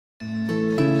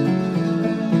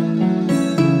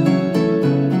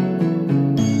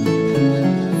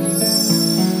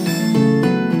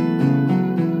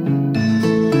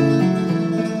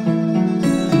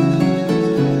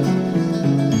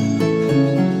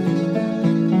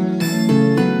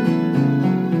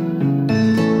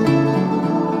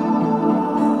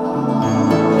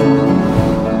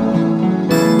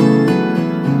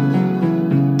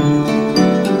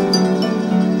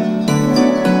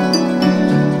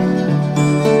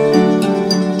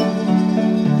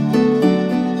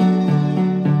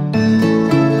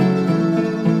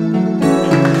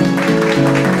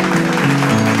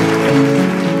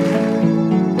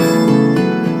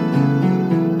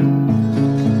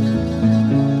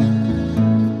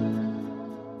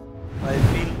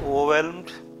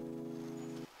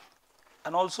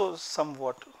also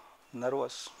somewhat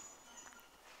nervous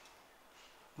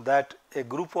that a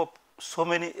group of so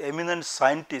many eminent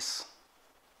scientists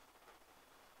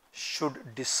should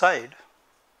decide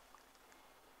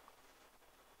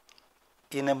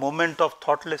in a moment of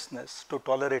thoughtlessness to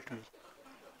tolerate me.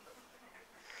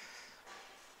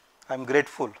 I am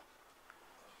grateful,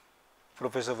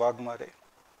 Professor Wagmare.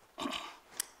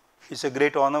 It's a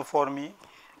great honor for me.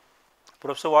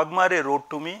 Professor Wagmare wrote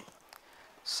to me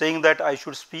saying that I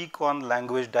should speak on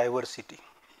language diversity,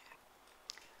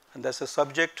 and that's a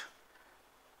subject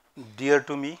dear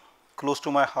to me, close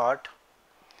to my heart.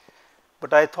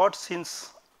 But I thought,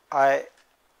 since I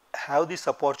have this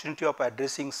opportunity of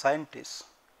addressing scientists,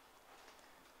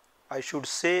 I should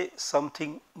say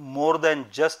something more than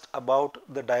just about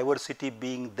the diversity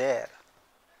being there,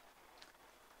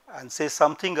 and say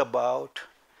something about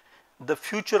the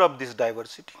future of this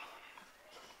diversity.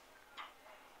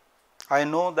 I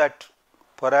know that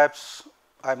perhaps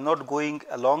I am not going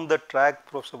along the track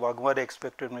Professor Wagmare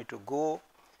expected me to go.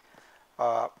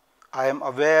 I am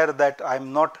aware that I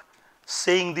am not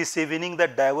saying this evening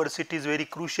that diversity is very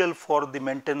crucial for the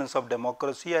maintenance of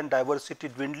democracy, and diversity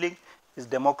dwindling is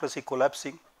democracy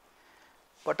collapsing.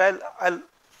 But I'll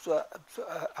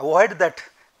avoid that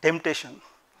temptation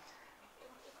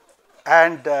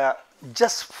and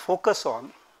just focus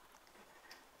on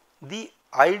the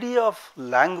idea of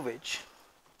language,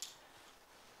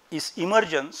 its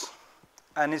emergence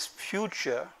and its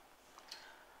future,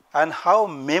 and how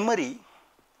memory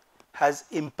has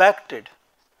impacted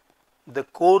the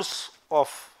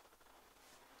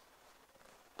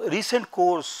recent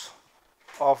course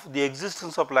of the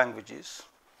existence of languages,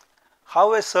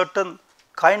 how a certain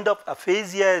kind of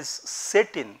aphasia is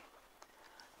set in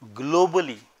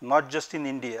globally, not just in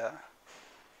India,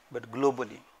 but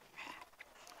globally.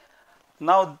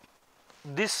 Now,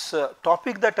 this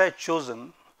topic that I have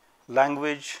chosen,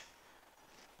 language,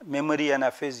 memory and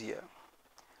aphasia,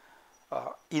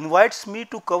 invites me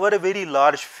to cover a very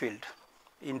large field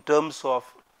in terms of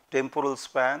temporal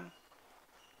span,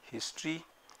 history,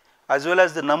 as well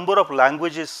as the number of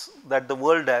languages that the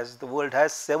world has. The world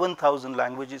has 7,000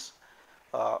 languages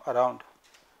around.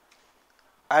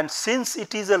 And since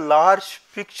it is a large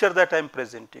picture that I am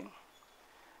presenting,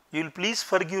 you will please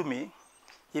forgive me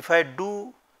if I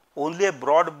do only a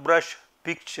broad brush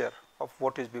picture of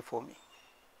what is before me.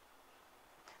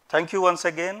 Thank you once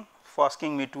again for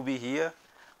asking me to be here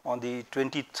on the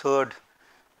 23rd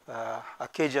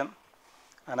occasion,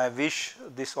 and I wish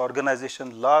this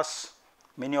organization lasts.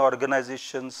 Many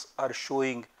organizations are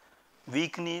showing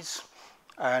weak knees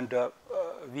and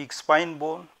weak spine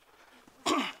bone.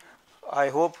 I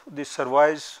hope this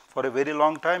survives for a very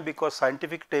long time, because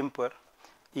scientific temper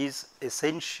is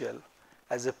essential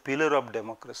as a pillar of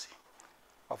democracy,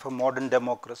 of a modern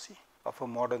democracy, of a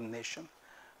modern nation.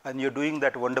 And you are doing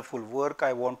that wonderful work.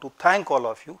 I want to thank all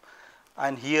of you,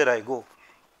 and here I go.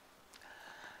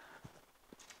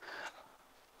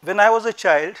 When I was a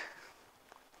child,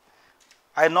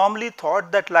 I normally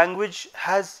thought that language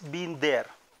has been there,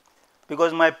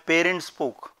 because my parents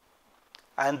spoke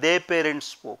and their parents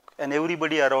spoke and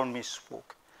everybody around me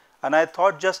spoke, and I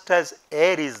thought just as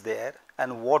air is there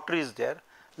and water is there,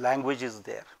 language is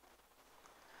there.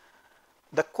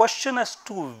 The question as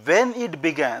to when it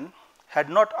began had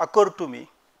not occurred to me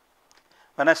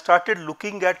when I started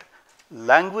looking at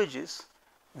languages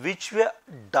which were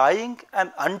dying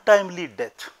an untimely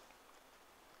death,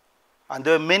 and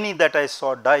there were many that I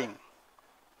saw dying.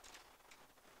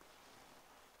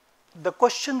 The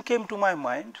question came to my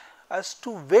mind as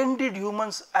to when did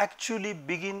humans actually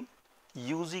begin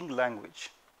using language,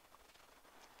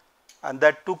 and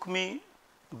that took me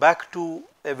back to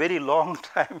a very long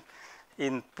time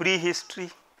in prehistory.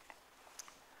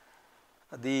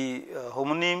 The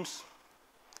homonyms,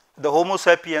 the Homo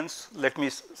sapiens, let me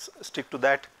stick to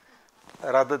that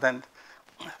rather than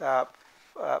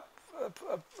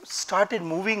started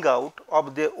moving out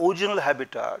of their original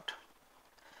habitat,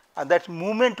 and that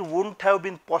movement wouldn't have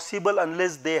been possible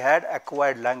unless they had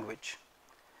acquired language,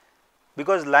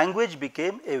 because language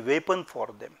became a weapon for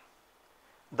them.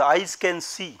 The eyes can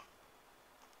see,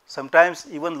 sometimes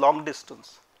even long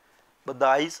distance, but the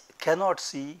eyes cannot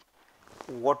see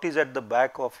what is at the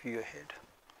back of your head.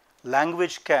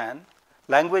 Language can,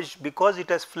 because it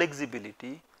has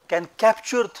flexibility, can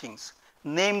capture things,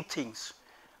 name things.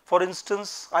 For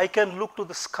instance, I can look to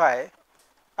the sky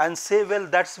and say, well,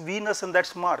 that is Venus and that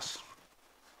is Mars.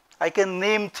 I can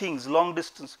name things long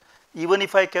distance, even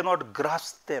if I cannot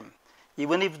grasp them,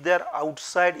 even if they are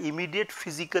outside immediate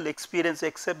physical experience,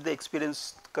 except the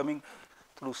experience coming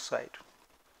through sight.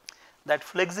 That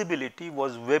flexibility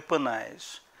was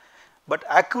weaponized but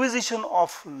acquisition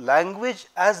of language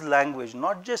as language,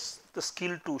 not just the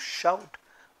skill to shout,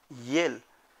 yell,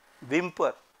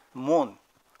 whimper, moan,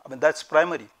 I mean that is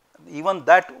primary. Even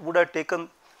that would have taken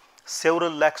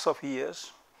several lakhs of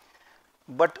years,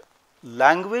 but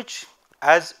language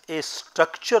as a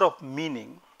structure of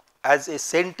meaning, as a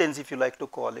sentence if you like to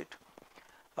call it,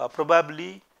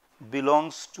 probably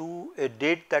belongs to a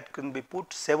date that can be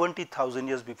put 70,000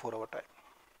 years before our time.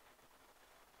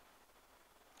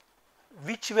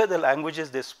 Which were the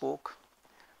languages they spoke?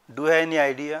 Do you have any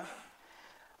idea?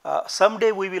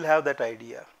 Someday we will have that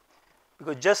idea,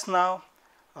 because just now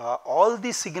all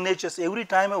these signatures, every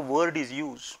time a word is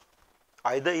used,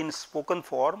 either in spoken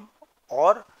form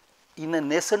or in a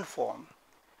nascent form,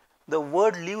 the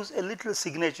word leaves a little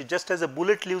signature, just as a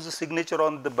bullet leaves a signature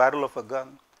on the barrel of a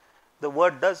gun. The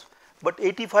word does, but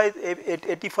 85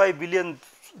 billion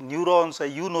neurons,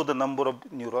 you know the number of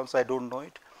neurons, I do not know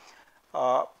it.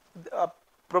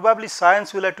 Probably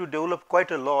science will have to develop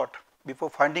quite a lot before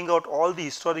finding out all the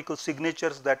historical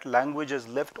signatures that language has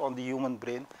left on the human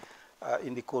brain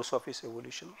in the course of its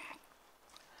evolution.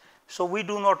 So, we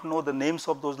do not know the names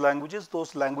of those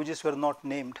languages were not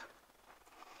named.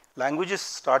 Languages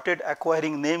started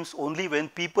acquiring names only when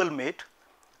people met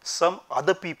some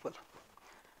other people,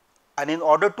 and in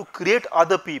order to create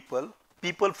other people,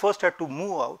 people first had to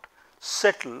move out,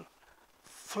 settle,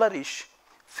 flourish,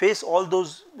 face all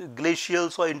those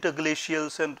glacials or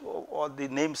interglacials and all the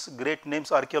names, great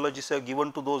names archaeologists have given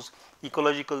to those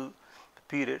ecological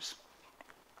periods.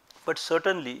 But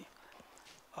certainly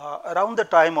around the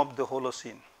time of the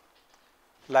Holocene,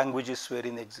 languages were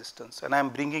in existence, and I am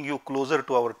bringing you closer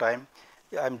to our time.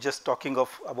 I am just talking of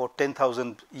about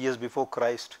 10,000 years before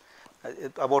Christ,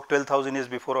 about 12,000 years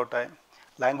before our time,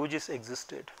 languages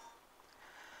existed.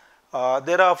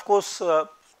 There are of course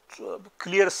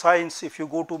clear signs. If you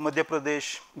go to Madhya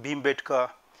Pradesh, Bhimbetka,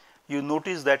 you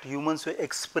notice that humans were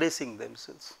expressing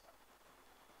themselves.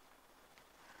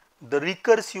 The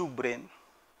recursive brain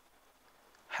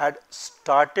had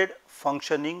started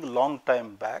functioning long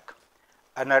time back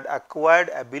and had acquired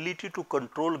ability to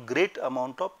control great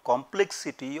amount of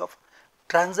complexity of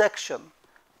transaction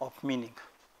of meaning.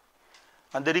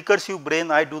 And the recursive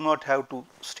brain, I do not have to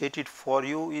state it for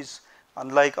you, is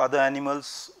unlike other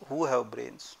animals who have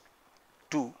brains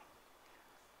too.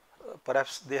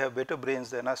 Perhaps they have better brains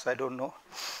than us, I do not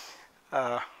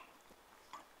know,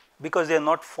 because they have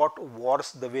not fought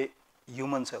wars the way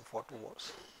humans have fought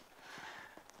wars.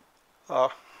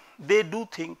 They do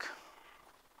think,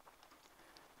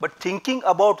 but thinking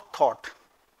about thought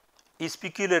is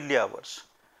peculiarly ours,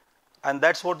 and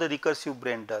that is what the recursive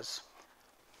brain does.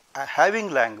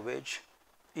 Having language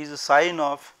is a sign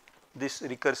of this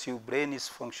recursive brain is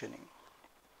functioning.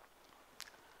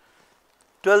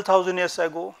 12,000 years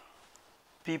ago,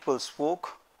 people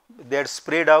spoke, they had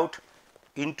spread out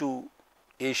into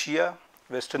Asia,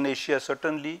 Western Asia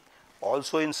certainly,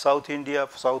 also in South India,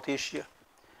 South Asia,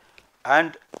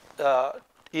 and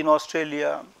in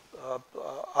Australia,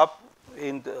 up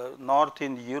in the north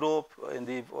in Europe, in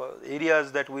the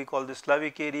areas that we call the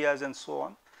Slavic areas and so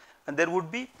on. And there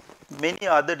would be many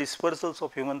other dispersals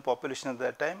of human population at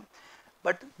that time,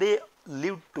 but they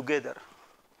lived together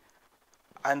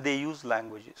and they used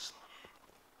languages.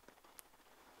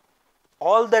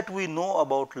 All that we know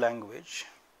about language,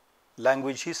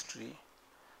 language history,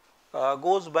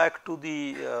 goes back to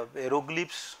the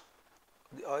hieroglyphs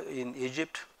in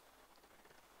Egypt,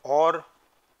 or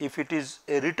if it is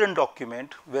a written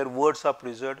document where words are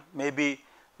preserved, maybe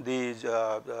the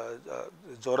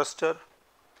Zoroaster,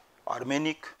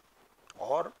 Armenic,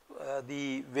 or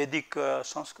the Vedic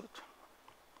Sanskrit.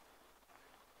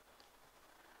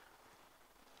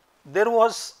 There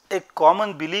was a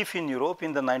common belief in Europe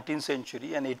in the 19th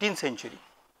century and 18th century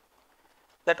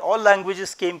that all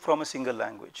languages came from a single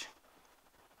language,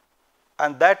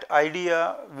 and that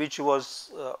idea, which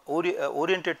was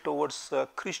oriented towards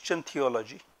Christian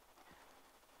theology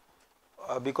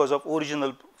because of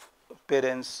original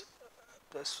parents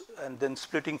and then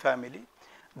splitting family,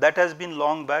 that has been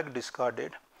long back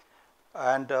discarded,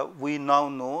 and we now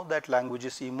know that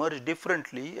languages emerge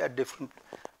differently at different,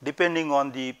 depending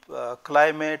on the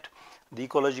climate, the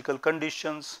ecological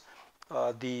conditions,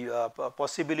 the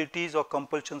possibilities or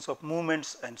compulsions of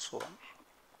movements and so on.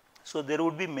 So, there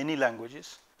would be many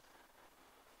languages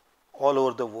all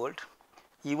over the world,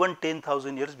 even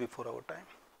 10,000 years before our time.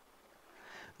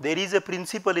 There is a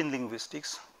principle in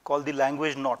linguistics called the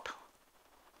language knot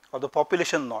or the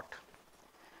population knot.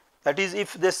 That is,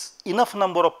 if there is enough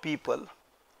number of people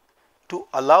to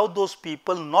allow those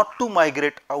people not to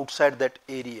migrate outside that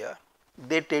area,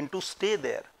 they tend to stay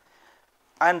there.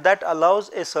 and that allows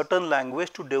a certain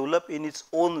language to develop in its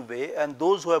own way, and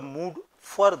those who have moved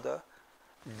further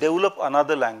develop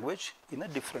another language in a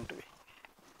different way.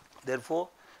 Therefore,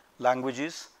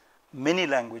 languages, many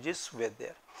languages were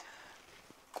there.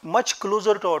 Much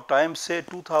closer to our time, say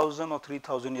 2000 or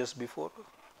 3000 years before,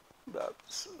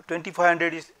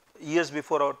 2500 years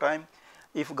before our time,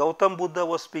 if Gautam Buddha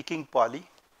was speaking Pali,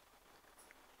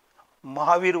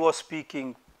 Mahavir was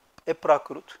speaking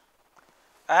Prakrit,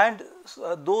 and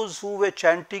those who were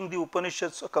chanting the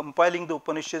Upanishads, compiling the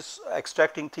Upanishads,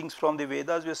 extracting things from the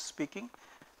Vedas were speaking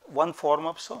one form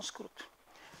of Sanskrit.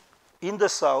 In the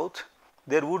south,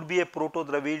 there would be a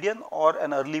Proto-Dravidian or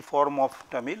an early form of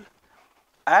Tamil,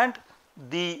 and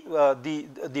the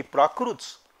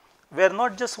Prakrits were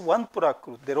not just one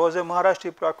Prakrit. There was a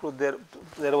Maharashtrian Prakrit,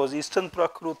 there was Eastern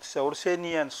Prakrit,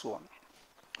 Saurseni, and so on.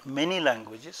 Many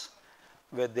languages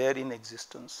were there in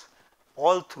existence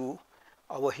all through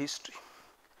our history.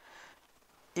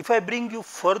 If I bring you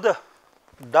further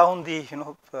down the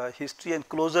history and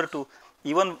closer to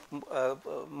even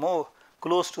more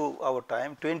close to our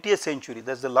time, 20th century,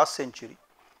 that is the last century.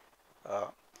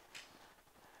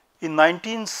 In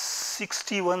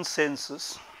 1961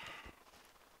 census,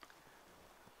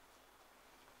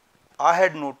 I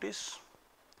had noticed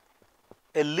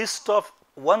a list of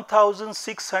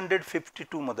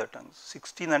 1652 mother tongues,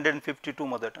 1652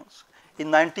 mother tongues in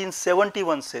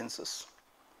 1971 census.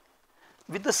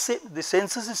 With the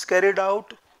census is carried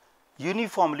out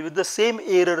uniformly with the same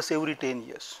errors every 10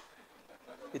 years.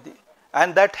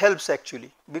 And that helps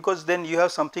actually, because then you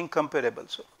have something comparable.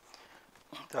 So,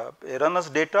 the erroneous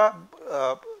data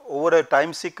over a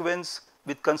time sequence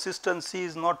with consistency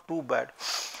is not too bad.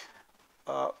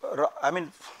 I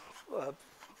mean,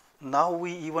 now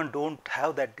we even do not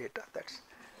have that data. That's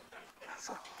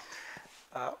so,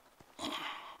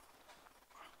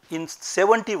 in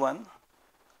 71,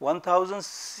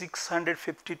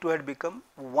 1652 had become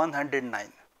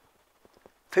 109.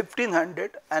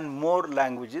 1500 and more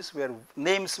languages where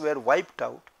names were wiped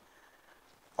out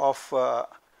of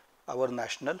our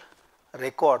national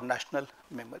record, national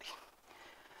memory.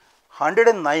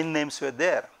 109 names were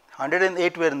there.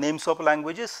 108 were names of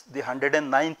languages. The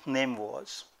 109th name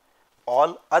was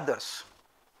all others.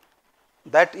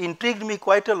 That intrigued me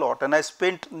quite a lot, and I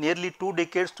spent nearly 2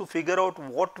 decades to figure out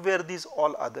what were these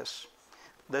all others.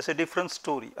 That is a different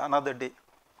story, another day.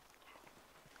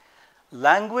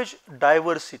 Language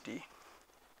diversity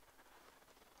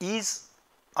is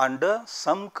under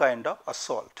some kind of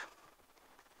assault.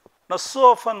 Now,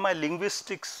 so often my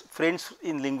linguistics friends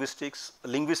in linguistics,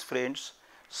 linguist friends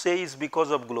say it's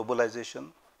because of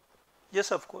globalization.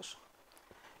 Yes, of course.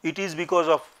 It is because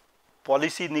of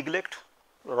policy neglect,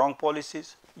 wrong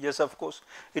policies. Yes, of course.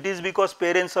 It is because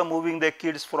parents are moving their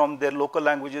kids from their local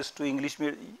languages to English.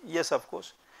 Yes, of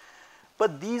course.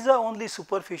 But these are only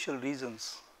superficial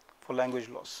reasons for language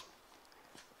loss,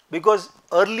 because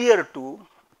earlier too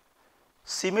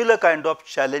similar kind of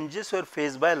challenges were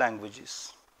faced by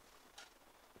languages.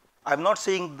 I am not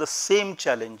saying the same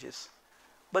challenges,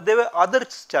 but there were other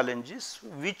challenges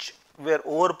which were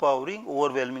overpowering,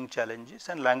 overwhelming challenges,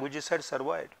 and languages had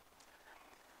survived.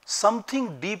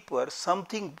 Something deeper,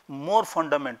 something more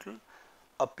fundamental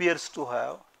appears to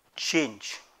have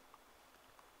changed.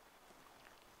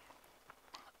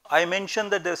 I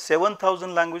mentioned that there are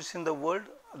 7,000 languages in the world.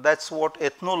 That is what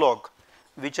Ethnologue,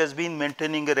 which has been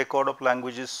maintaining a record of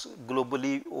languages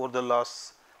globally over the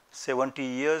last 70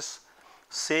 years,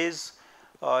 says.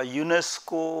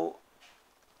 UNESCO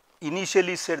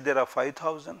initially said there are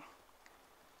 5,000.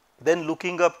 Then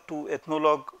looking up to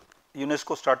Ethnologue,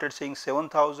 UNESCO started saying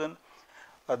 7,000.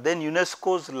 Then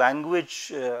UNESCO's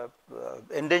language,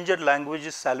 endangered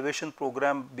languages salvation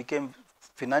program became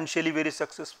financially very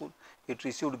successful. It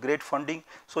received great funding.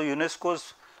 So,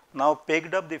 UNESCO's now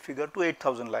pegged up the figure to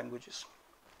 8,000 languages.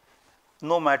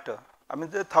 No matter, I mean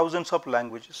there are thousands of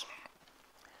languages.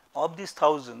 Of these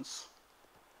thousands,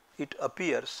 it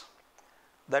appears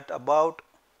that about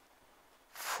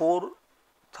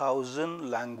 4,000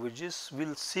 languages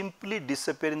will simply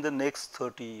disappear in the next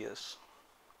 30 years.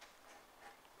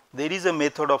 There is a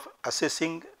method of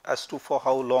assessing as to for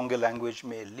how long a language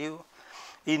may live.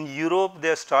 In Europe, they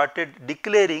have started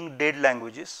declaring dead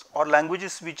languages or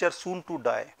languages which are soon to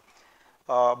die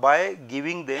by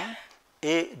giving them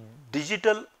a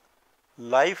digital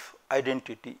life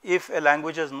identity. If a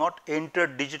language has not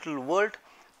entered digital world,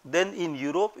 then in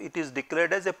Europe it is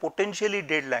declared as a potentially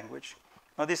dead language.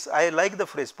 Now, this I like the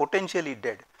phrase potentially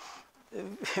dead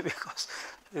because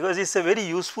it is a very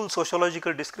useful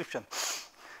sociological description.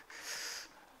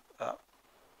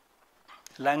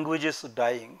 Languages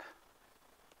dying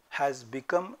has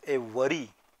become a worry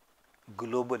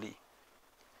globally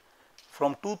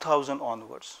from 2000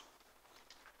 onwards.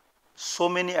 So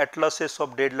many atlases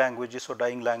of dead languages or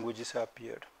dying languages have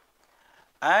appeared,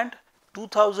 and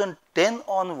 2010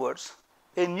 onwards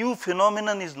a new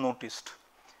phenomenon is noticed.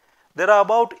 There are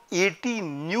about 80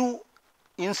 new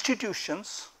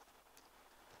institutions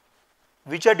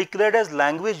which are declared as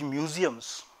language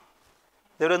museums.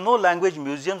 There were no language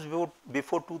museums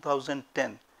before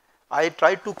 2010. I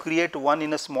tried to create one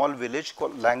in a small village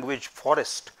called Language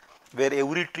Forest, where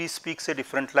every tree speaks a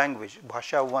different language.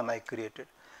 Bhasha 1 I created,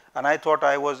 and I thought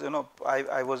I was,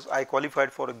 I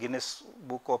qualified for a Guinness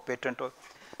Book of Patent.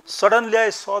 Suddenly I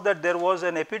saw that there was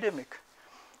an epidemic.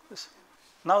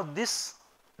 Now this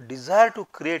desire to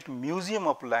create museum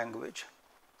of language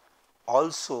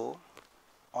also,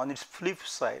 on its flip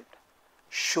side,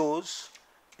 shows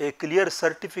a clear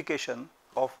certification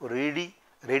of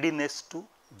readiness to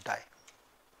die.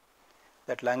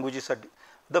 That languages are,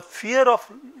 the fear of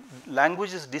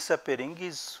languages disappearing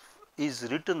is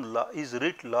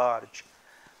writ large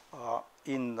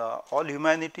in all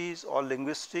humanities, all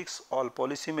linguistics, all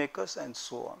policymakers, and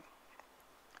so on.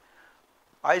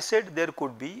 I said there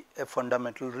could be a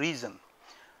fundamental reason,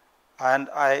 and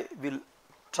I will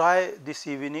try this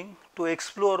evening to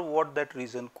explore what that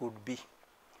reason could be.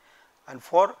 And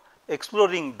for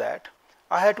exploring that,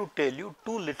 I had to tell you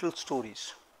two little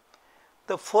stories.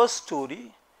 The first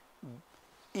story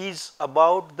is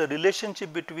about the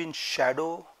relationship between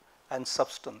shadow and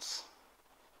substance.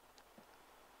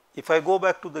 If I go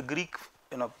back to the Greek,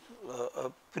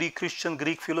 pre-Christian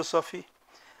Greek philosophy,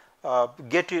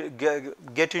 get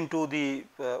into the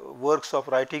works of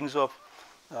writings of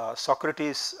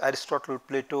Socrates, Aristotle,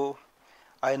 Plato,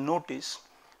 I notice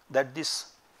that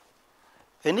this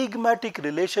enigmatic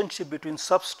relationship between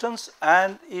substance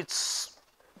and its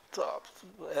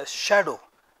shadow,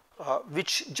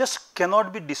 which just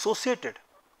cannot be dissociated.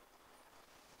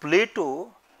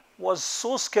 Plato was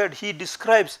so scared, he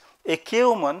describes a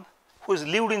caveman who has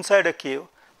lived inside a cave,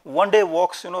 one day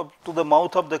walks to the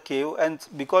mouth of the cave, and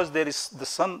because there is the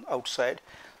sun outside,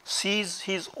 sees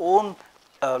his own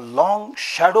long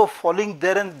shadow falling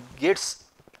there and gets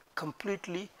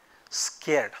completely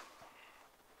scared.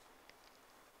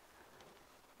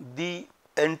 The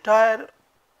entire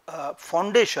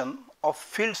foundation of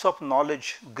fields of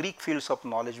knowledge, Greek fields of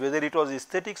knowledge, whether it was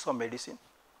aesthetics or medicine,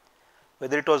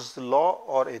 whether it was law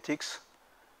or ethics,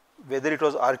 whether it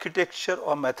was architecture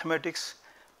or mathematics,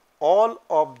 all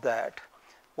of that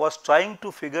was trying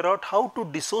to figure out how to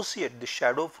dissociate the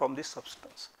shadow from the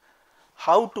substance,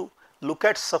 how to look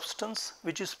at substance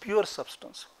which is pure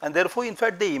substance. And therefore, in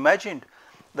fact, they imagined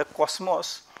the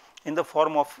cosmos in the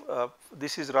form of,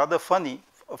 this is rather funny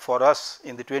for us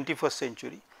in the 21st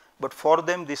century, but for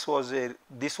them this was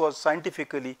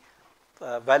scientifically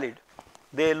valid.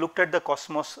 They looked at the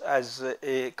cosmos as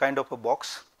a kind of a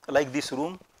box like this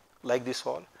room, like this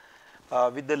hall,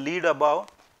 with the lid above,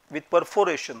 with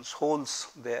perforations, holes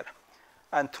there,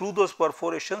 and through those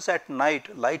perforations at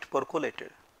night light percolated.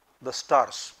 The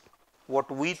stars, what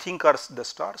we think are the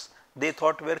stars, they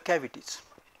thought were cavities.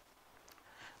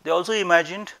 They also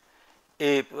imagined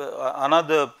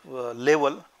another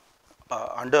level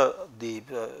under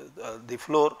the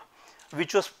floor,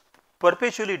 which was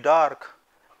perpetually dark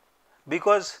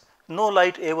because no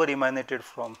light ever emanated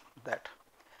from that.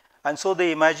 And so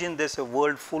they imagined there is a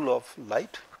world full of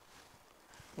light,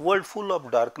 world full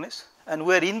of darkness, and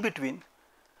we are in between,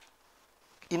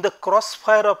 in the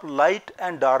crossfire of light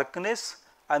and darkness,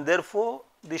 and therefore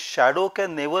the shadow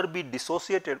can never be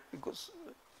dissociated because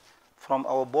from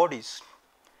our bodies.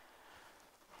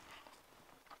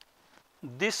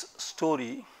 This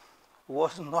story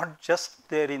was not just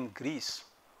there in Greece,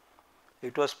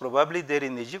 it was probably there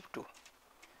in Egypt too,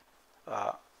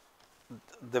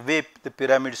 the way the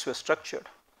pyramids were structured.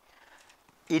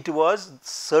 It was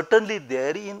certainly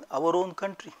there in our own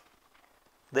country.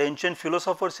 The ancient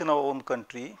philosophers in our own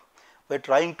country were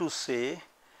trying to say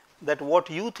that what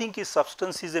you think is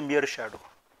substance is a mere shadow.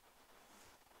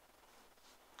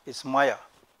 It's Maya.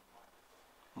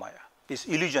 It's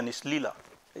illusion, it's Leela.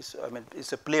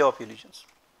 It's a play of illusions.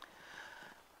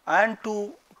 And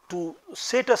to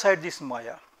set aside this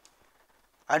Maya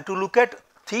and to look at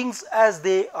things as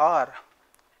they are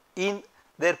in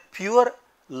their pure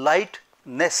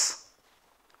lightness,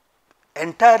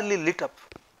 entirely lit up,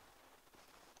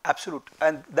 absolute,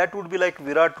 and that would be like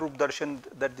Virat Rup Darshan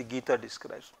that the Gita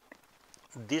describes.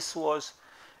 This was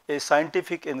a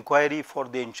scientific inquiry for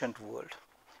the ancient world,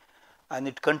 and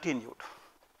it continued.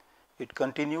 It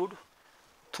continued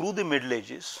through the Middle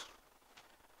Ages,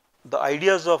 the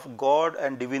ideas of God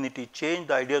and divinity changed,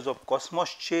 the ideas of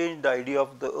cosmos changed, the idea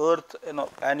of the earth,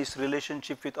 and its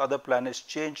relationship with other planets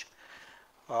changed.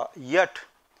 Yet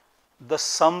the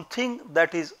something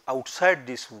that is outside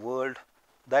this world,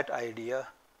 that idea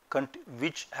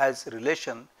which has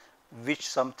relation, which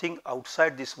something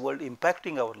outside this world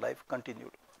impacting our life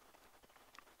continued.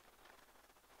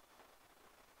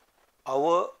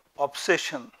 Our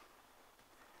obsession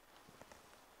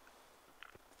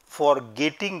for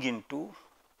getting into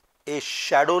a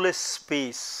shadowless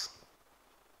space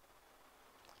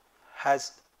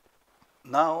has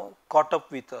now caught up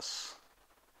with us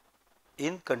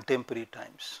in contemporary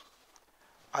times.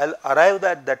 I will arrive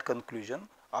at that conclusion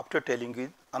after telling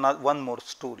you one more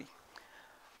story,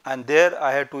 and there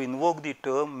I had to invoke the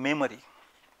term memory.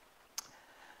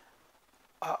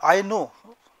 I know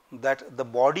that the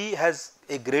body has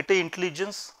a greater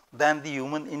intelligence than the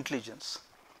human intelligence,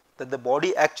 that the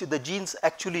body actually, the genes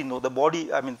actually know the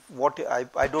body. I mean, what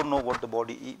I don't know what the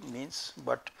body means,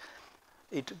 but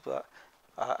it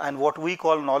and what we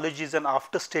call knowledge is an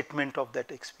after statement of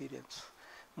that experience,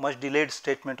 much delayed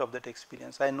statement of that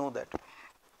experience. I know that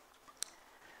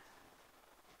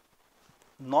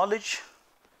knowledge,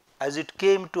 as it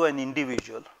came to an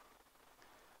individual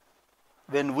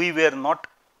when we were not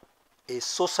a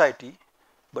society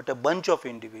but a bunch of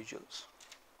individuals.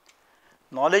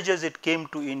 Knowledge as it came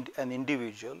to an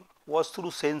individual was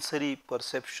through sensory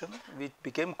perception, which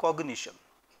became cognition.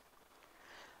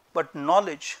 But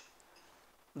knowledge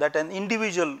that an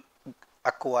individual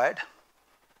acquired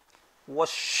was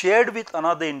shared with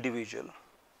another individual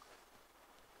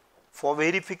for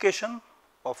verification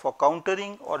or for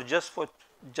countering or just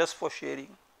for sharing,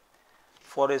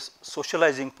 for a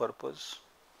socializing purpose,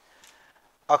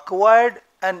 acquired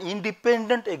an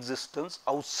independent existence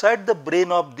outside the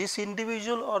brain of this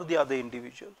individual or the other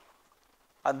individual.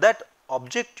 And that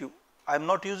objective, I am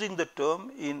not using the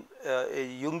term in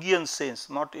a Jungian sense,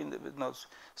 not in the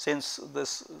sense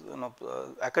this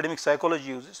academic psychology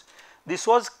uses. This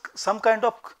was some kind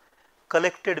of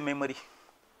collected memory.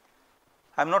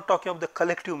 I am not talking of the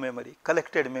collective memory,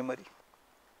 collected memory,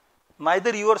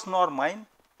 neither yours nor mine,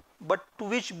 but to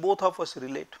which both of us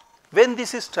relate. When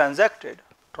this is transacted,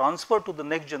 transferred to the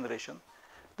next generation,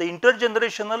 the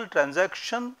intergenerational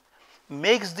transaction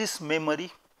makes this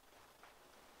memory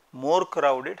more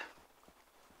crowded,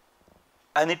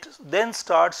 and it then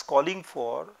starts calling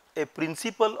for a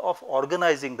principle of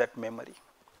organizing that memory.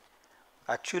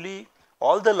 Actually,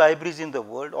 all the libraries in the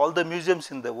world, all the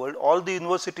museums in the world, all the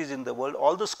universities in the world,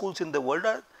 all the schools in the world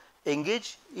are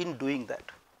engaged in doing that,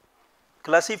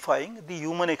 classifying the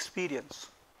human experience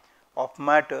of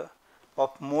matter,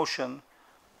 of motion,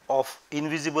 of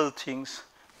invisible things,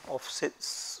 of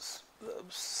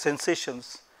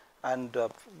sensations, and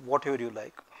whatever you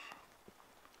like.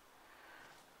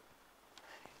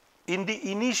 In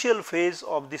the initial phase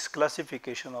of this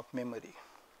classification of memory,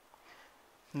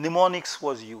 mnemonics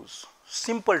was used,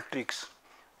 simple tricks.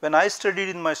 When I studied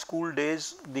in my school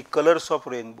days the colors of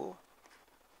rainbow,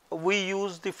 we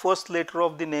used the first letter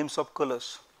of the names of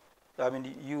colors. I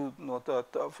mean, you know,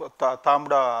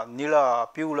 tamda, nila,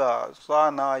 piula, sa,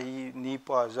 na, hi,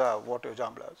 nipa, za, whatever,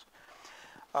 jamblas.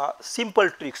 Simple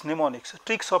tricks, mnemonics,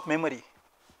 tricks of memory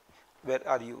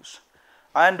are used.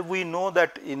 And we know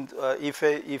that if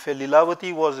a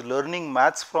Lilavati was learning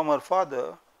maths from her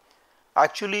father,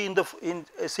 actually in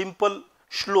a simple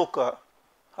shloka,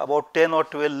 about 10 or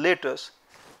 12 letters,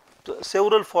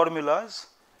 several formulas,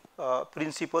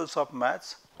 principles of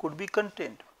maths could be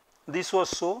contained. This was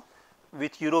so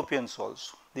with Europeans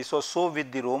also. This was so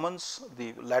with the Romans,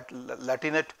 the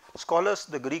Latinate scholars,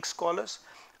 the Greek scholars,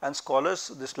 and scholars,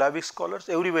 the Slavic scholars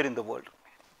everywhere in the world,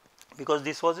 because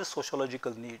this was a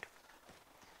sociological need.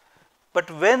 But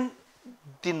when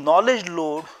the knowledge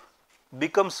load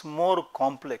becomes more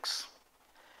complex,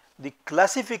 the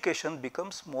classification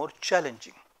becomes more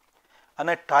challenging, and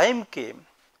a time came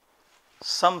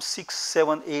some 6,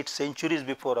 7, 8 centuries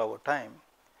before our time,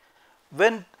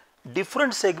 when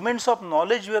different segments of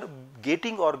knowledge were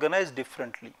getting organized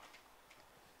differently.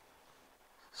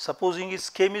 Supposing it's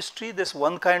chemistry, there is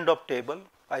one kind of table,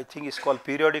 I think it's called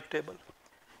periodic table.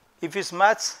 If it's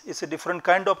maths, it's a different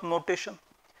kind of notation.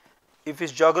 If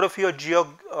it's geography or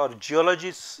geology,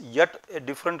 it's yet a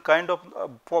different kind of,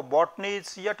 for botany,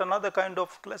 it's yet another kind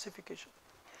of classification.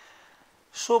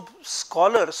 So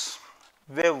scholars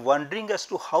were wondering as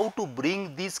to how to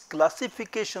bring these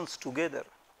classifications together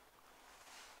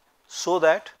so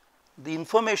that the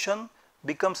information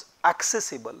becomes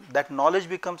accessible, that knowledge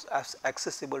becomes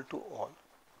accessible to all.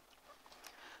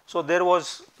 So there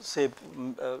was, say,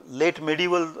 late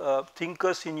medieval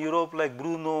thinkers in Europe like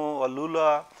Bruno or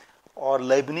Lula or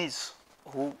Leibniz,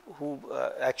 who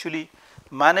actually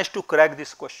managed to crack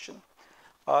this question.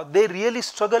 They really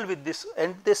struggle with this,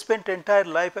 and they spent entire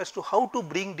life as to how to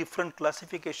bring different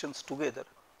classifications together,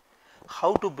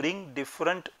 how to bring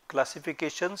different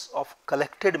classifications of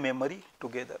collected memory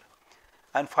together.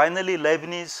 And finally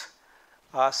Leibniz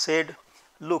said,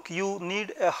 look, you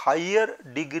need a higher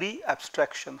degree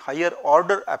abstraction, higher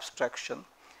order abstraction.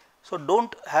 So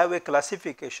don't have a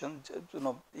classification,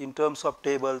 in terms of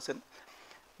tables, and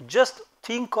just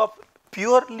think of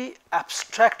purely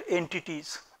abstract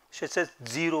entities such as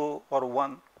 0 or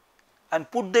 1 and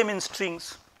put them in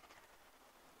strings,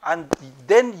 and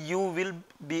then you will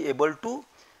be able to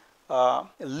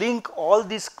link all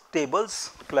these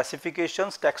tables,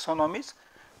 classifications, taxonomies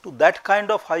to that kind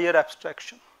of higher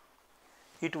abstraction.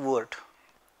 It worked.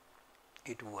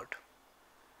 It worked.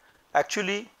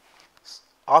 Actually,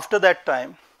 after that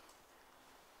time,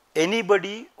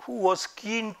 anybody who was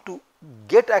keen to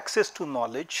get access to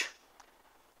knowledge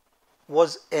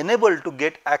was enabled to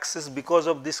get access because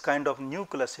of this kind of new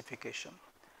classification.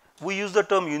 We use the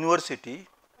term university,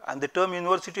 and the term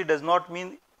university does not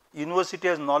mean university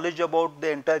has knowledge about the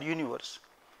entire universe.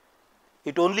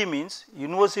 It only means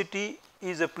university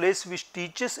is a place which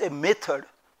teaches a method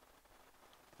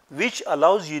which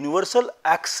allows universal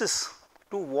access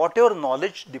to whatever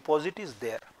knowledge deposit is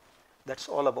there. That is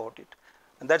all about it,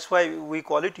 and that is why we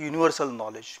call it universal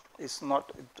knowledge. It is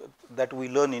not that we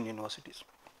learn in universities.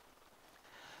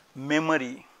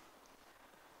 Memory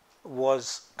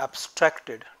was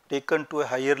abstracted, taken to a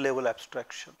higher level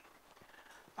abstraction,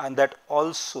 and that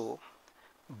also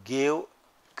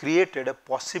created a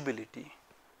possibility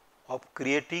of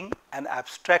creating an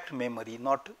abstract memory,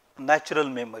 not natural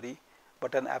memory,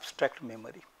 but an abstract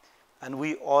memory. And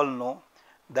we all know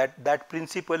that that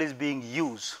principle is being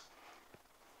used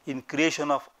in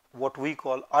creation of what we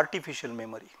call artificial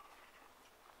memory.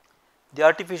 The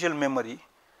artificial memory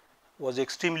was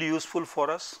extremely useful for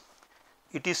us.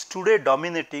 It is today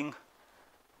dominating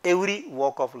every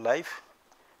walk of life,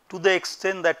 to the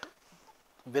extent that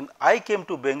when I came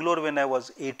to Bangalore when I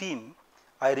was 18,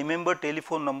 I remember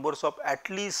telephone numbers of at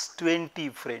least 20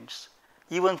 friends,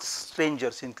 even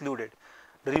strangers included,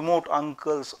 remote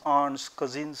uncles, aunts,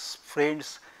 cousins,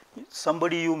 friends,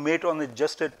 somebody you met on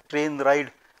just a train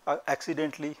ride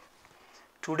accidentally.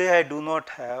 Today I do not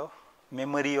have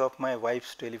memory of my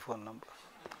wife's telephone number,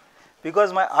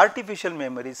 because my artificial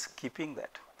memory is keeping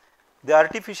that. The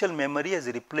artificial memory has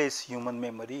replaced human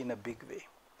memory in a big way.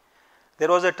 There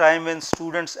was a time when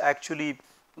students actually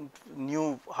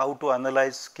knew how to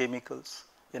analyze chemicals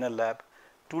in a lab.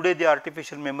 Today the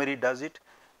artificial memory does it,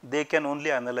 they can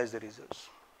only analyze the results.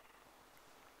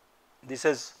 This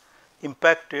has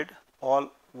impacted all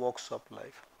walks of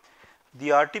life.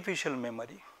 The artificial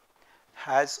memory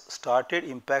has started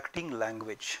impacting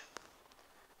language,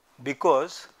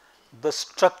 because the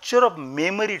structure of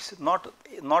memory is not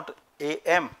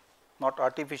AM, not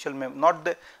artificial memory, not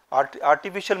the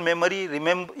artificial memory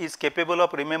is capable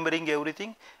of remembering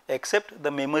everything except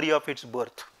the memory of its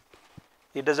birth.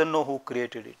 It does not know who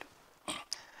created it.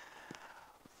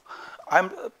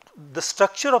 The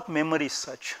structure of memory is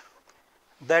such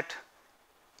that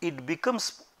it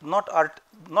becomes not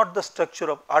the structure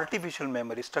of artificial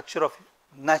memory, structure of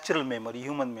natural memory,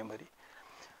 human memory.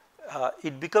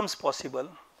 It becomes possible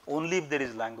only if there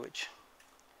is language,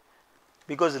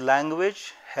 because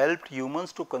language helped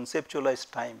humans to conceptualize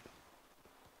time.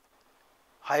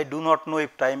 I do not know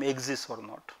if time exists or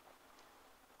not,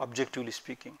 objectively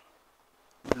speaking.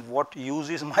 What use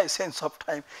is my sense of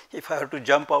time if I have to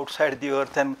jump outside the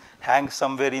earth and hang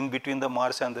somewhere in between the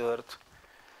Mars and the earth?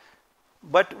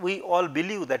 But we all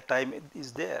believe that time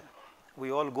is there,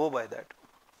 we all go by that.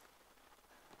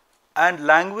 And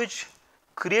language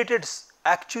created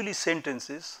actually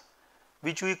sentences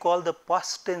which we call the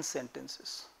past tense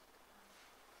sentences,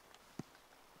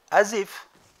 as if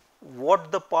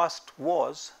what the past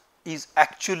was is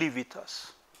actually with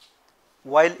us,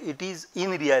 while it is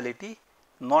in reality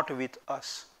not with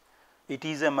us. It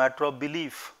is a matter of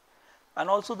belief. And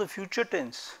also the future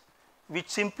tense, which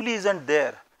simply is not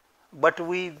there, but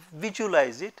we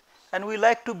visualize it, and we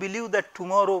like to believe that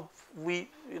tomorrow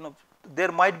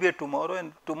there might be a tomorrow,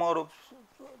 and tomorrow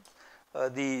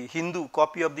the Hindu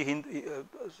copy of the Hindu,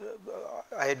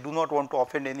 I do not want to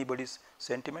offend anybody's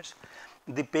sentiments,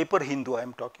 the paper Hindu I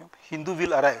am talking of, Hindu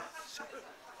will arrive.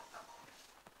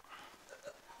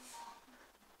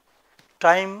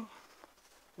 Time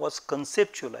was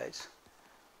conceptualized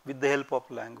with the help of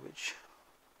language,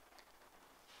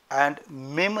 and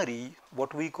memory,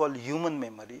 what we call human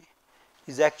memory,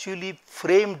 is actually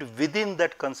framed within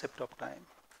that concept of time.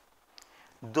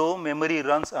 though memory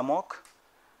runs amok,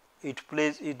 it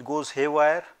goes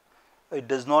haywire, it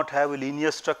does not have a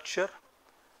linear structure.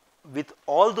 With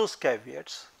all those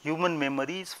caveats, human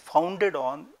memory is founded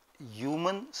on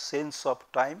human sense of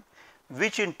time,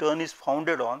 which in turn is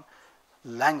founded on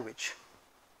language.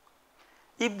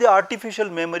 If the artificial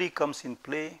memory comes in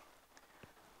play,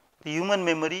 the human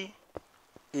memory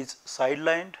is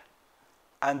sidelined,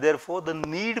 and therefore, the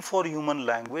need for human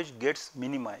language gets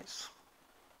minimized.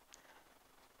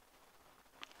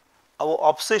 Our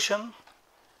obsession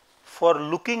for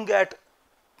looking at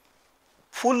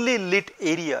fully lit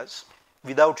areas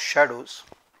without shadows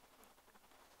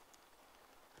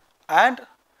and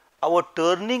our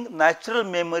turning natural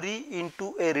memory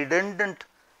into a redundant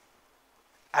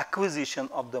acquisition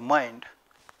of the mind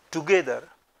together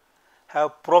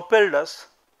have propelled us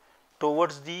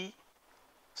towards the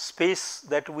space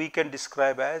that we can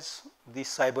describe as the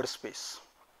cyberspace.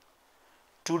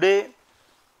 Today,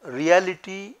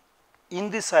 reality in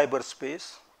the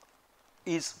cyberspace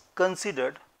is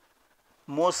considered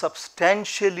more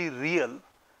substantially real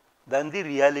than the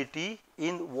reality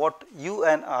in what you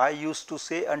and I used to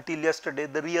say until yesterday,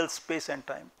 the real space and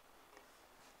time.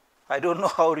 I do not know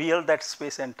how real that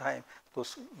space and time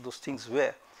those things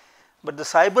were, but the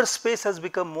cyberspace has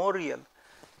become more real.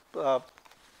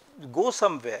 Go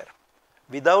somewhere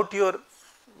without your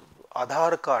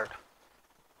Aadhaar card,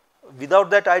 without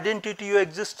that identity your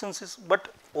existence is,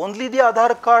 but only the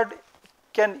Aadhaar card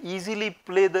can easily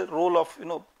play the role of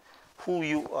who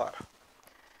you are.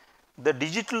 The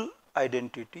digital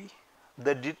identity,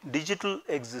 the digital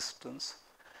existence,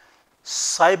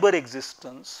 cyber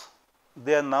existence,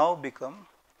 they are now become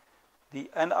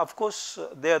and of course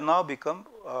they are now become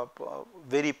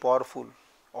very powerful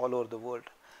all over the world,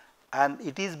 and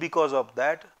it is because of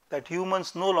that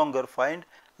humans no longer find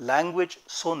language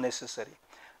so necessary.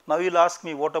 Now you will ask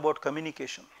me, what about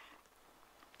communication?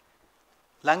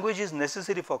 Language is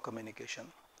necessary for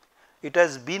communication. It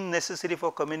has been necessary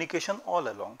for communication all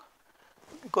along,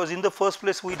 because in the first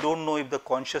place we do not know if the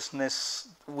consciousness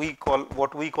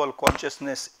what we call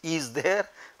consciousness is there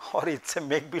or it is a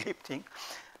make believe thing,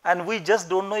 and we just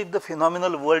do not know if the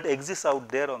phenomenal world exists out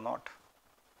there or not.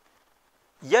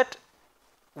 Yet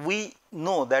we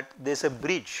know that there is a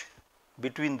bridge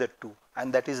between the two,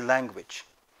 and that is language.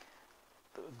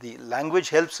 The language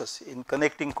helps us in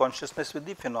connecting consciousness with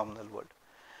the phenomenal world.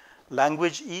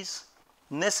 Language is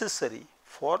necessary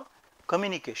for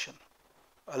communication.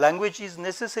 A language is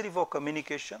necessary for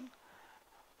communication,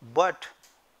 but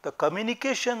the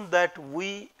communication that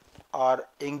we are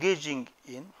engaging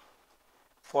in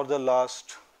for the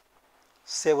last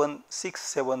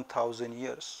 7,000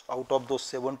 years, out of those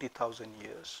 70,000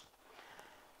 years,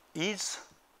 is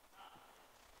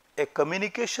a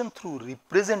communication through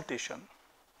representation,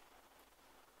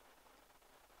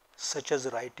 such as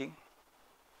writing.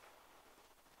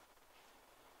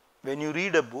 When you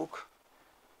read a book,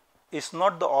 it is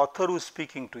not the author who is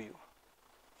speaking to you,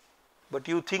 but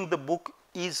you think the book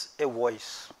is a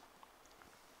voice.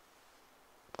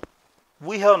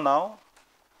 We have now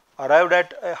arrived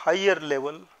at a higher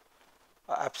level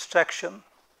abstraction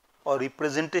or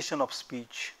representation of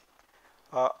speech.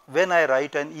 When I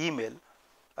write an email,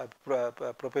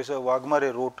 Professor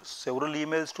Wagmare wrote several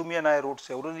emails to me and I wrote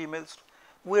several emails.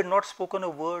 We had not spoken a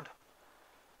word.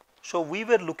 So, we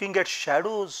were looking at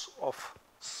shadows of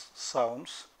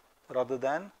sounds rather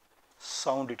than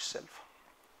sound itself.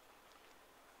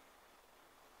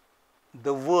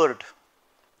 The word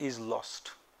is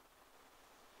lost.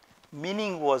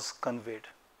 Meaning was conveyed,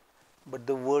 but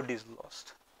the word is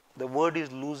lost. The word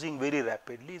is losing very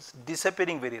rapidly, it is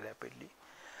disappearing very rapidly.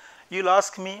 You will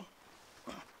ask me,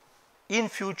 in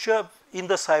future in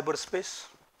the cyberspace,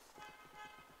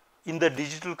 in the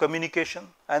digital communication,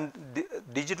 and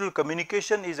digital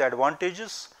communication is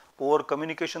advantageous over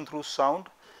communication through sound,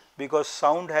 because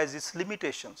sound has its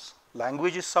limitations.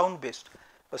 Language is sound based.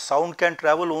 A sound can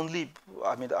travel only,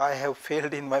 I have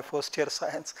failed in my first year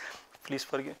science, please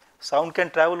forgive. Sound can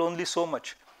travel only so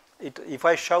much. If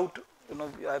I shout,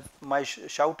 my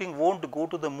shouting won't go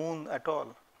to the moon at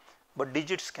all, but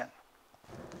digits can.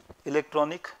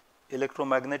 Electronic,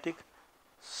 electromagnetic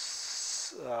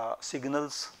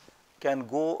signals can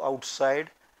go outside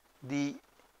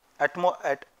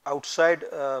outside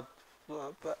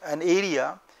an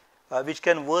area which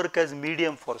can work as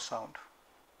medium for sound,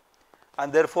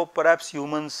 and therefore perhaps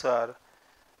humans are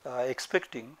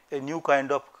expecting a new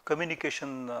kind of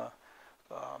communication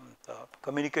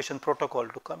protocol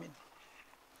to come in.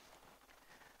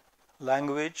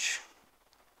 Language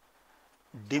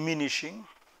diminishing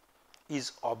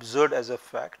is observed as a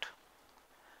fact.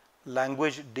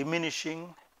 Language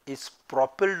diminishing is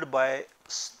propelled by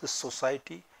the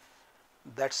society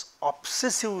that's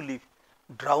obsessively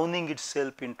drowning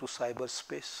itself into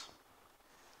cyberspace.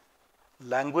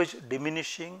 Language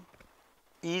diminishing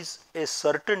is a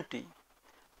certainty.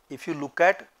 If you look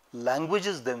at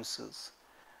languages themselves,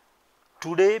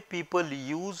 today people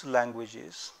use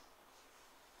languages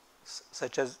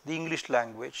such as the English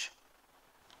language.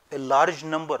 A large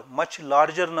number, much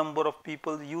larger number of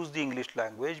people use the English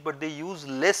language, but they use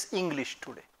less English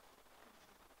today.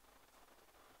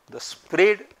 The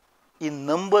spread in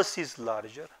numbers is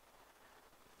larger,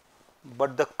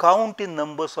 but the count in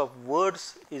numbers of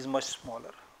words is much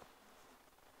smaller.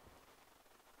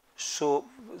 So,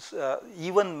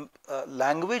 even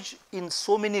language in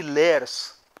so many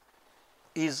layers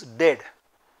is dead.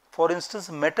 For instance,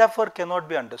 metaphor cannot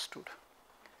be understood.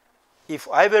 If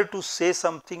I were to say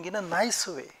something in a nice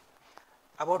way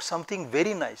about something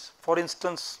very nice, for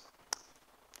instance,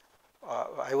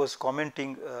 I was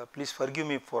commenting, please forgive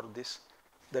me for this,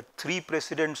 that 3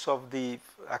 presidents of the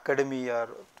academy are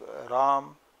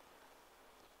Ram,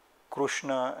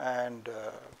 Krishna and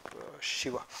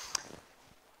Shiva.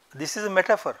 This is a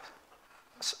metaphor.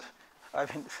 I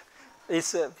mean,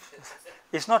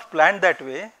 it's not planned that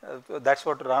way. That's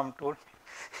what Ram told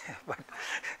me.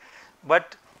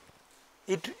 but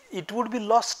it would be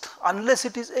lost unless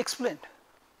it is explained.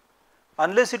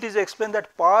 Unless it is explained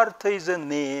that Partha is a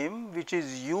name which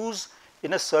is used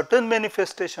in a certain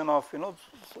manifestation of,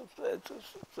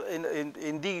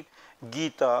 in the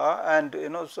Gita and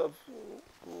so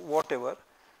whatever.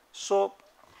 So,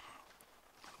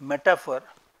 metaphor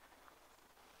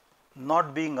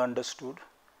not being understood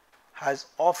has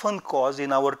often caused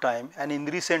in our time and in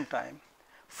recent time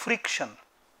friction,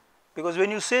 because when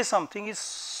you say something is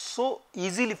so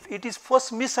easily, it is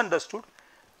first misunderstood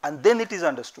and then it is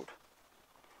understood.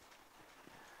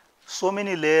 So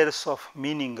many layers of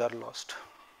meaning are lost.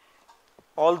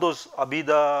 All those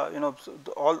abhida,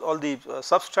 all the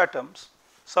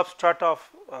substrata of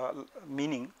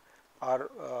meaning are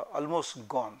almost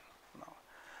gone now.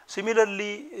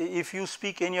 Similarly, if you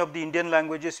speak any of the Indian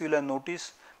languages, you will have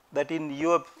noticed that in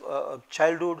your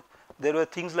childhood there were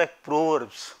things like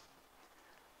proverbs,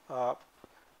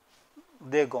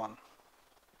 they are gone.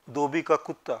 Dobi ka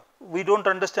kutta, we do not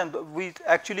understand, we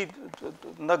actually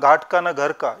na ghat ka na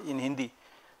ghar ka in Hindi.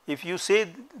 If you say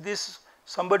this,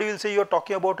 somebody will say you are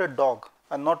talking about a dog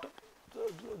and not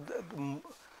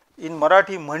in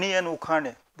Marathi mani and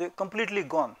ukhane, they are completely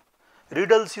gone.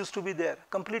 Riddles used to be there,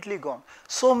 completely gone.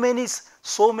 So many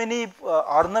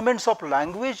ornaments of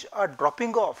language are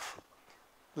dropping off.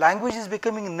 Language is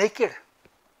becoming naked,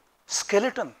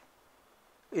 skeleton.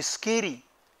 Is scary,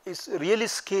 it's really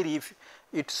scary, if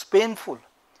it's painful.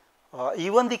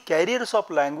 Even the carriers of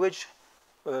language,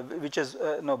 which is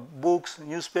books,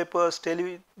 newspapers,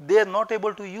 television, they are not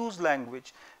able to use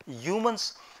language.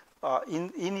 Humans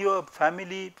in your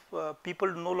family, people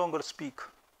no longer speak.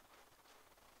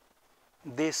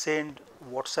 They send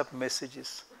WhatsApp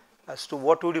messages as to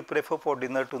what would you prefer for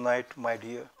dinner tonight, my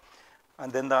dear,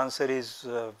 and then the answer is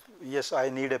yes, I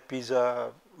need a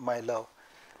pizza, my love.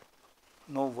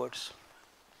 No words.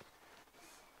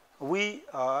 We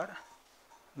are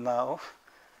now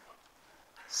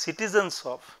citizens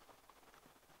of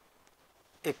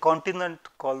a continent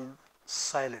called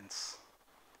silence.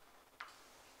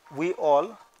 We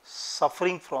all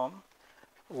suffering from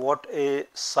what a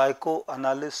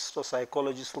psychoanalyst or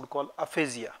psychologist would call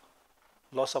aphasia,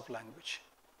 loss of language.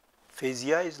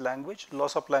 Aphasia is language,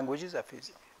 loss of language is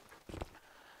aphasia.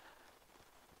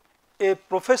 A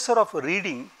professor of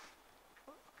reading,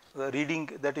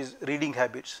 that is reading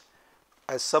habits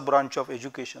as sub branch of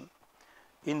education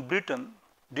in Britain,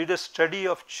 did a study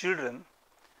of children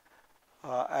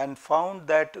and found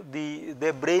that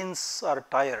their brains are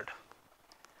tired.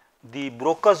 The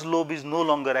Broca's lobe is no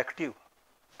longer active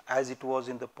as it was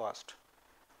in the past,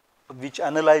 which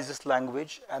analyzes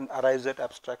language and arrives at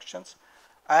abstractions,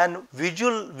 and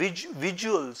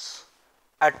visuals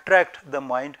attract the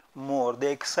mind more,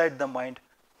 they excite the mind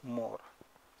more.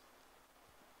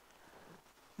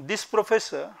 This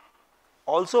professor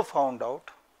also found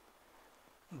out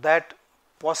that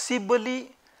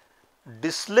possibly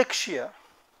dyslexic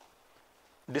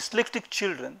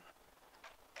children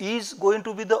is going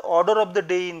to be the order of the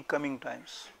day in coming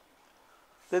times.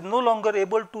 They are no longer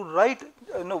able to write,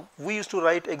 we used to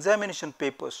write examination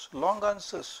papers, long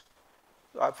answers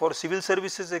for civil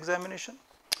services examination,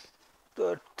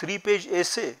 the 3-page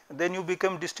essay, then you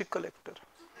become district collector.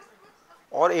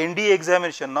 Or ND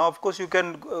examination. Now, of course, you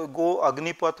can go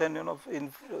Agnipath and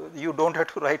you don't have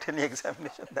to write any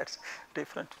examination, that is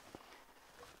different.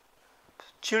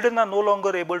 children are no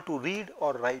longer able to read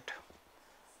or write.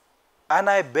 And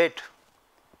I bet,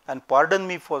 and pardon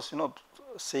me for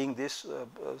saying this,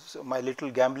 my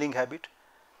little gambling habit,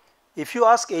 if you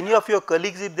ask any of your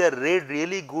colleagues if they read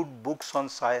really good books on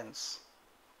science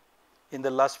in the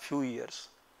last few years,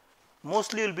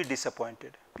 mostly you will be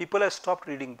disappointed. People have stopped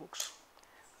reading books.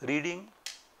 Reading,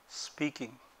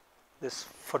 speaking, this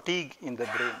fatigue in the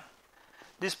brain.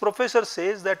 This professor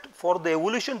says that for the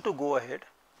evolution to go ahead,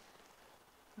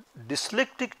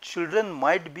 dyslexic children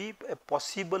might be a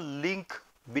possible link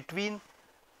between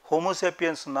Homo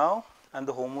sapiens now and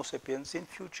the Homo sapiens in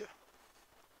future.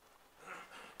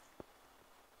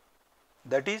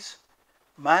 That is,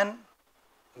 man,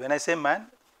 when I say man,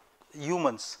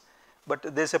 humans,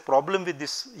 but there is a problem with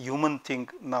this human thing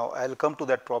now. I will come to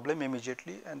that problem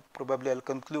immediately and probably I will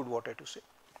conclude what I have to say.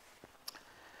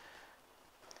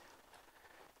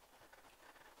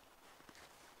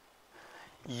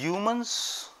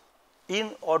 Humans,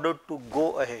 in order to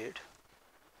go ahead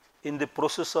in the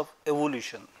process of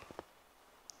evolution,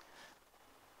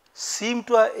 seem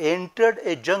to have entered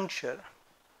a juncture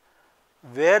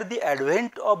where the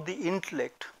advent of the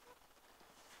intellect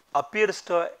appears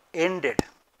to have ended,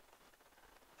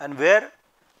 and where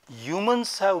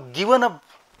humans have given up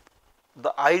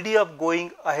the idea of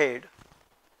going ahead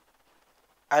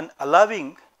and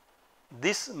allowing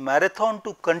this marathon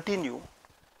to continue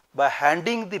by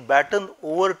handing the baton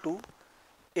over to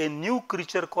a new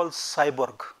creature called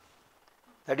cyborg,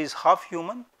 that is half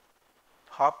human,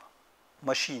 half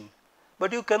machine.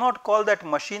 But you cannot call that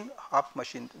machine half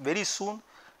machine. Very soon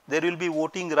there will be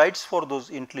voting rights for those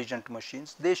intelligent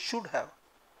machines. They should have,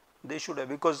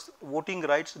 because voting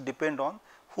rights depend on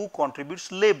who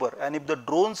contributes labor, and if the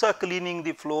drones are cleaning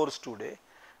the floors today,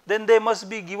 then they must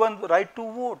be given right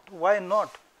to vote. Why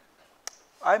not?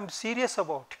 I am serious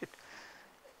about it.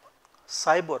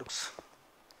 Cyborgs.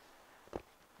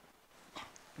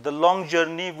 The long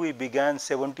journey we began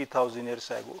 70,000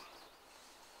 years ago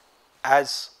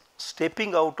as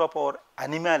stepping out of our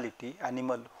animality,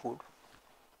 animalhood,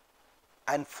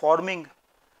 and forming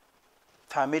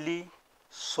family,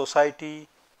 society,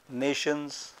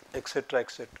 nations, etc.,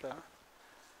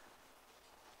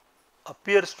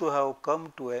 appears to have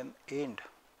come to an end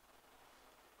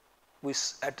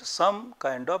at some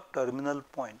kind of terminal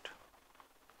point,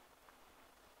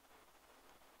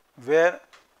 where,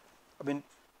 I mean,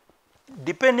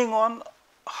 depending on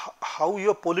how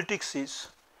your politics is,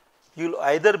 you will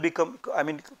either become,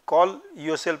 call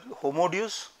yourself Homo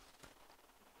Deus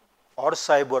or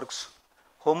cyborgs.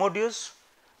 Homo Deus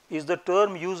is the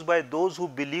term used by those who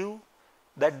believe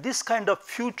that this kind of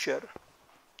future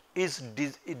is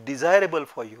desirable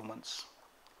for humans.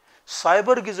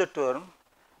 Cyborg is a term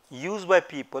used by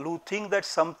people who think that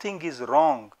something is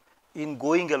wrong in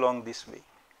going along this way.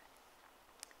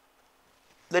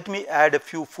 Let me add a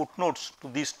few footnotes to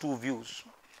these two views.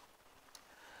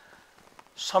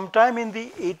 Sometime in the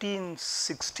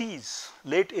 1860s,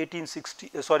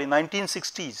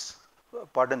 1960s,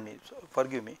 pardon me,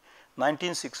 forgive me,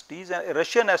 1960s, a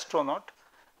Russian astronaut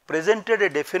presented a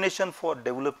definition for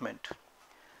development,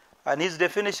 and his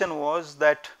definition was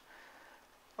that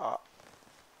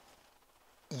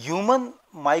human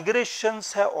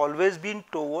migrations have always been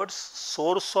towards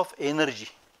source of energy,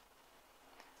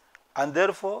 and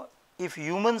therefore, if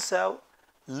humans have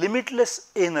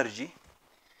limitless energy,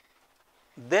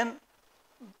 then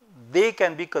they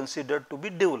can be considered to be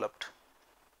developed.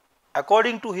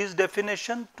 According to his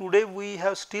definition, today we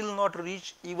have still not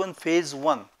reached even phase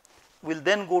 1. We will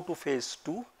then go to phase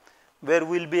 2, where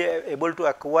we will be able to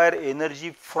acquire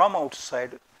energy from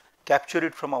outside, capture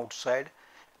it from outside,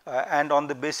 and on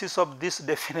the basis of this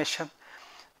definition,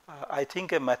 I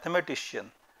think a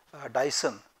mathematician,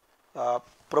 Dyson,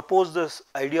 proposed this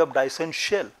idea of Dyson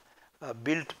shell,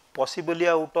 built possibly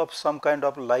out of some kind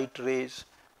of light rays,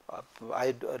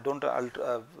 I don't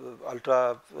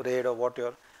ultra red or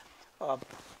whatever,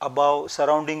 above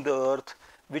surrounding the earth,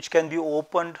 which can be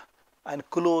opened and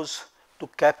closed to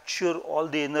capture all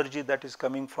the energy that is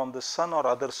coming from the sun or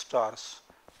other stars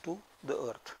to the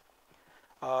earth.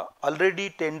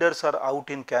 Already tenders are out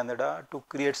in Canada to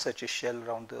create such a shell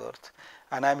around the earth,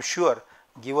 and I am sure,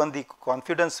 given the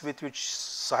confidence with which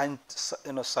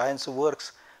science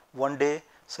works, one day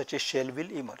such a shell will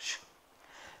emerge.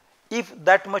 If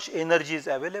that much energy is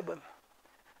available,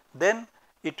 then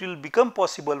it will become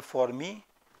possible for me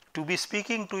to be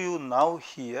speaking to you now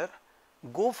here,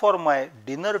 go for my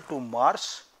dinner to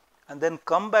Mars, and then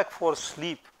come back for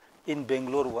sleep in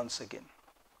Bangalore once again.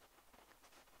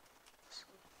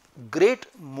 Great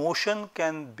motion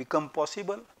can become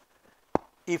possible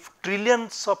if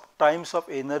trillions of times of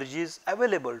energy is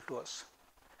available to us.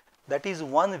 That is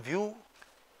one view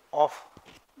of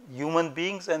human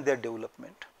beings and their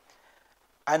development.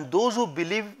 And those who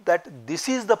believe that this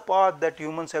is the path that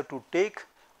humans have to take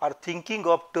are thinking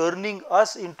of turning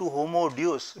us into Homo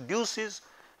Deus. Deus is,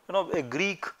 a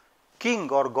Greek king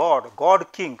or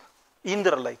god king,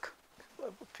 Indra like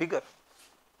figure.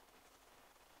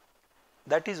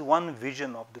 That is one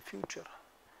vision of the future.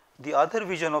 The other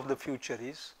vision of the future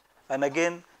is, and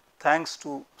again thanks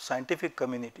to scientific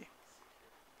community,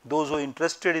 those who are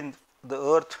interested in the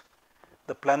earth,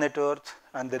 the planet earth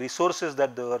and the resources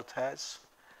that the earth has,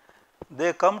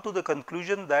 they come to the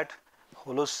conclusion that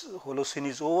Holocene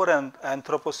is over and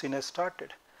Anthropocene has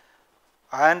started.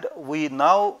 And we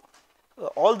now,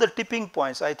 all the tipping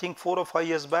points, I think 4 or 5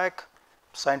 years back,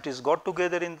 scientists got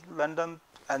together in London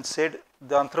and said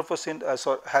the Anthropocene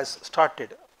has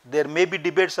started. There may be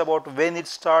debates about when it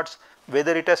starts,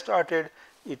 whether it has started,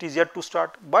 it is yet to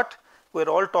start, but we are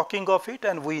all talking of it,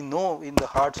 and we know in the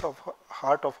heart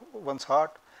of one's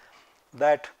heart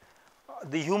that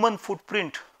the human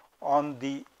footprint on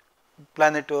the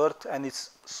planet earth and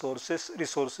its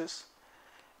resources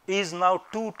is now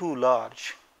too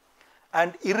large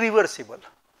and irreversible,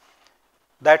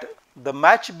 that the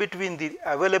match between the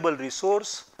available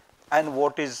resource and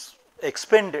what is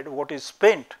expended, what is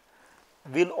spent,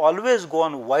 will always go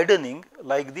on widening,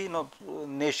 like the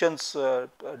nation's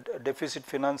deficit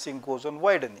financing goes on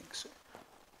widening.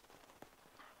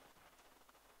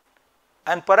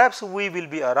 And perhaps we will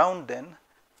be around then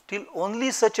till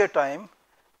only such a time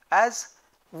as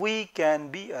we can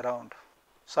be around.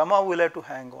 Somehow we will have to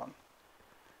hang on.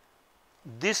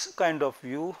 This kind of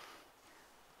view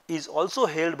is also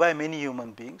held by many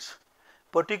human beings,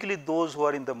 particularly those who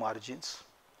are in the margins,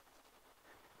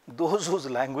 those whose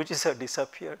languages have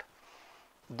disappeared,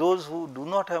 those who do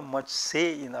not have much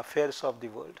say in affairs of the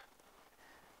world.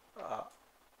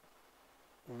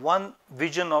 One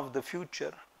vision of the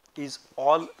future is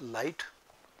all light,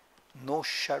 no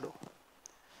shadow.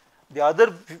 The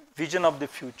other vision of the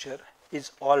future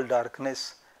is all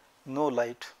darkness, no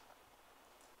light.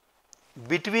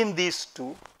 Between these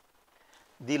two,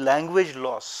 the language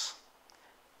loss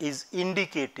is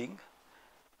indicating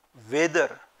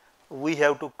whether we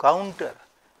have to counter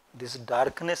this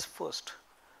darkness first,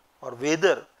 or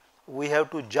whether we have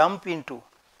to jump into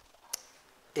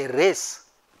a race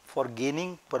for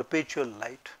gaining perpetual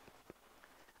light.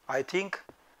 I think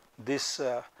this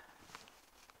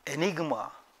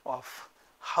enigma of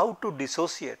how to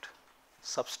dissociate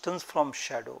substance from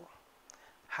shadow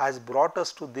has brought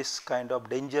us to this kind of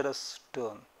dangerous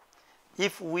turn.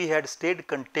 If we had stayed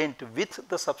content with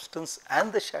the substance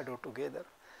and the shadow together,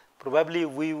 probably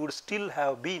we would still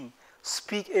have been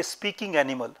a speaking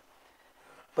animal,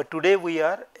 but today we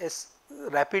are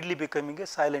rapidly becoming a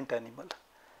silent animal.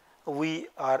 We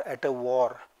are at a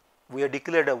war, we have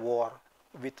declared a war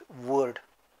with word,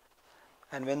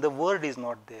 and when the word is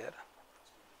not there,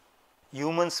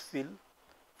 humans will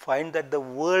find that the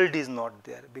world is not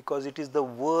there, because it is the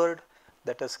word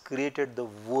that has created the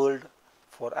world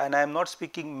for. And I am not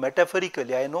speaking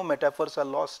metaphorically, I know metaphors are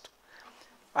lost.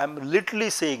 I am literally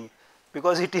saying,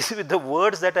 because it is with the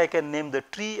words that I can name the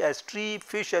tree as tree,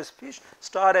 fish as fish,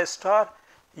 star as star,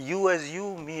 you as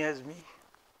you, me as me.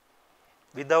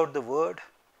 Without the word,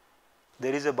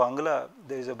 there is a Bangla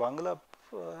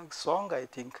song, I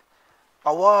think,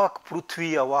 Awak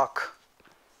Prithvi Awak,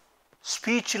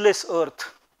 speechless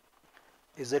earth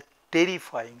is a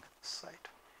terrifying sight.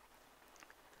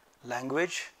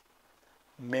 Language,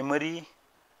 memory,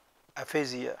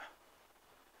 aphasia.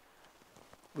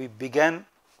 We began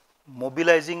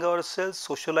mobilizing ourselves,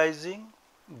 socializing,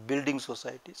 building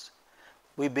societies.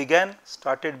 We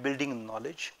started building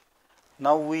knowledge.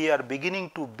 Now we are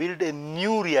beginning to build a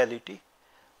new reality,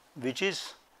 which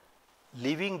is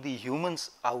leaving the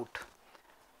humans out.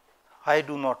 I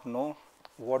do not know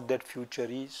what that future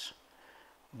is,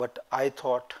 but I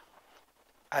thought,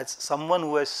 as someone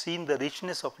who has seen the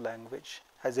richness of language,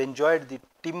 has enjoyed the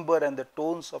timbre and the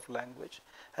tones of language,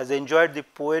 has enjoyed the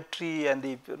poetry and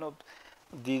the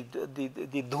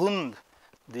dhund,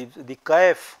 the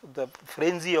kaif, the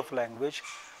frenzy of language,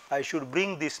 I should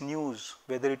bring this news,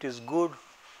 whether it is good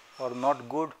or not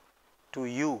good, to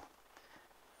you,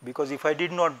 because if I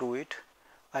did not do it,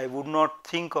 I would not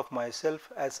think of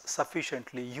myself as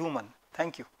sufficiently human.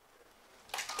 Thank you.